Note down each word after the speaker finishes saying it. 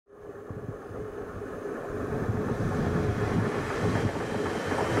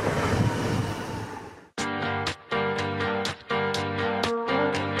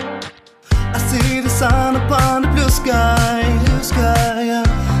sky, blue sky,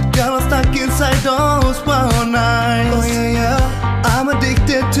 yeah. Got us stuck inside those brown eyes. Oh yeah, yeah. I'm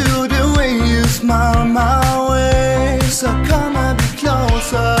addicted to the way you smile my way. So come and be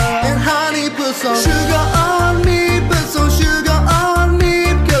closer. And honey, put some sugar on me, put some sugar on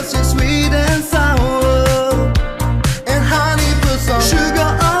me, because you're sweet and sour. And honey, put some sugar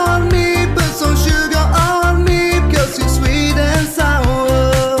on me, put some sugar on me, because you're sweet and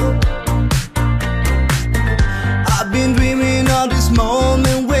sour. I've been dreaming of this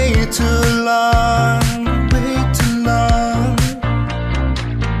moment way too long, way too long.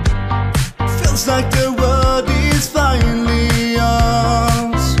 Feels like the world is finally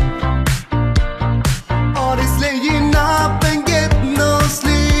yours. All this laying up and get no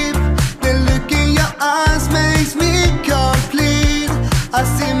sleep, the look in your eyes makes me complete. I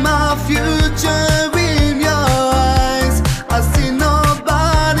see my future in your eyes. I see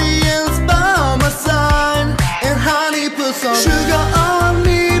nobody else by my side. And honey, put some sugar on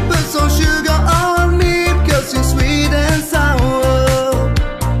me, put some sugar on me, because you're sweet and sour.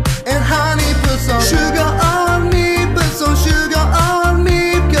 And honey, put some sugar on me, put some sugar on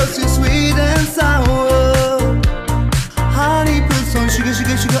me, because you're sweet and sour. Honey, put some sugar,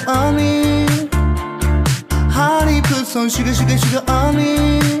 sugar, sugar on me. Honey, put some sugar, sugar, sugar on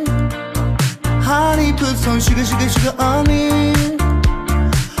me. Honey, put some sugar, sugar, sugar on me.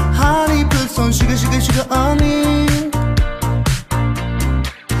 Honey, put some sugar, sugar, sugar on me.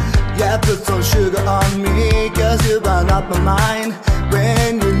 Yeah, put some sugar on me, cause you burn up my mind.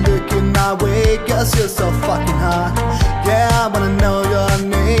 When you look in my way, cause you're so fucking hot. Yeah, I wanna know your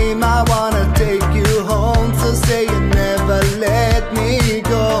name, I wanna take you home. So say you never let me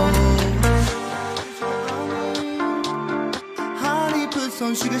go. Honey, put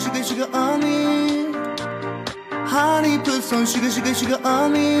some sugar, sugar, sugar on me. Honey, put some sugar, sugar, sugar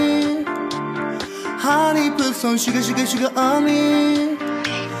on me. Honey, put some sugar, sugar, sugar on me.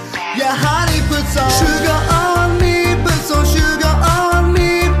 Yeah, honey, put some sugar